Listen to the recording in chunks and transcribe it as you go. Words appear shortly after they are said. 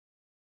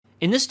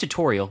In this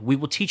tutorial, we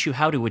will teach you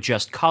how to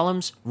adjust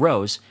columns,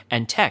 rows,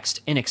 and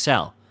text in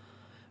Excel.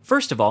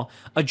 First of all,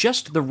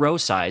 adjust the row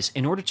size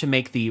in order to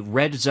make the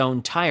red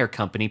zone tire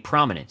company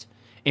prominent.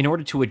 In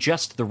order to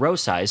adjust the row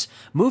size,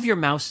 move your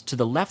mouse to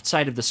the left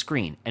side of the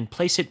screen and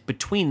place it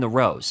between the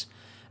rows.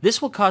 This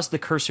will cause the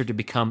cursor to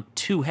become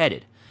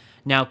two-headed.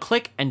 Now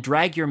click and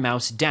drag your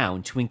mouse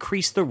down to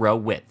increase the row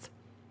width.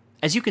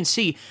 As you can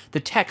see, the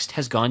text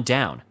has gone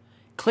down.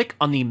 Click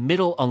on the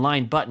middle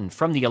align button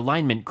from the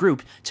alignment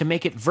group to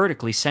make it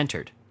vertically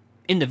centered.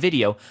 In the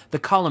video, the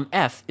column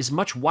F is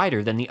much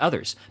wider than the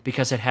others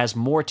because it has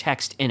more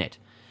text in it.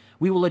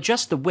 We will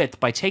adjust the width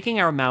by taking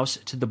our mouse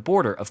to the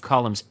border of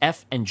columns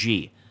F and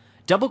G.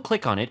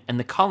 Double-click on it and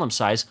the column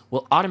size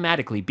will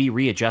automatically be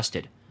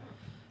readjusted.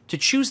 To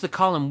choose the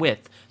column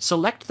width,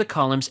 select the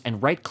columns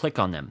and right-click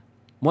on them.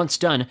 Once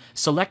done,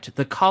 select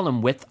the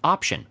column width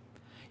option.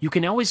 You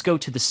can always go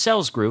to the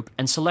Cells group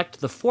and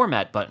select the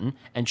Format button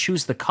and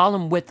choose the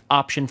column width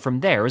option from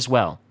there as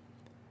well.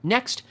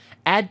 Next,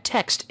 add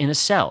text in a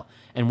cell,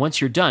 and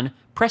once you're done,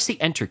 press the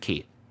Enter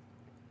key.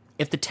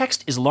 If the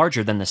text is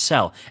larger than the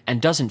cell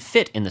and doesn't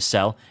fit in the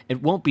cell,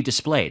 it won't be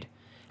displayed.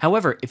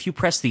 However, if you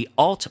press the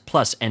Alt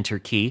plus Enter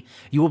key,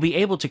 you will be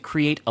able to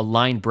create a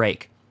line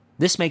break.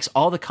 This makes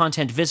all the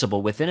content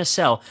visible within a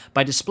cell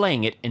by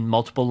displaying it in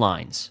multiple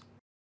lines.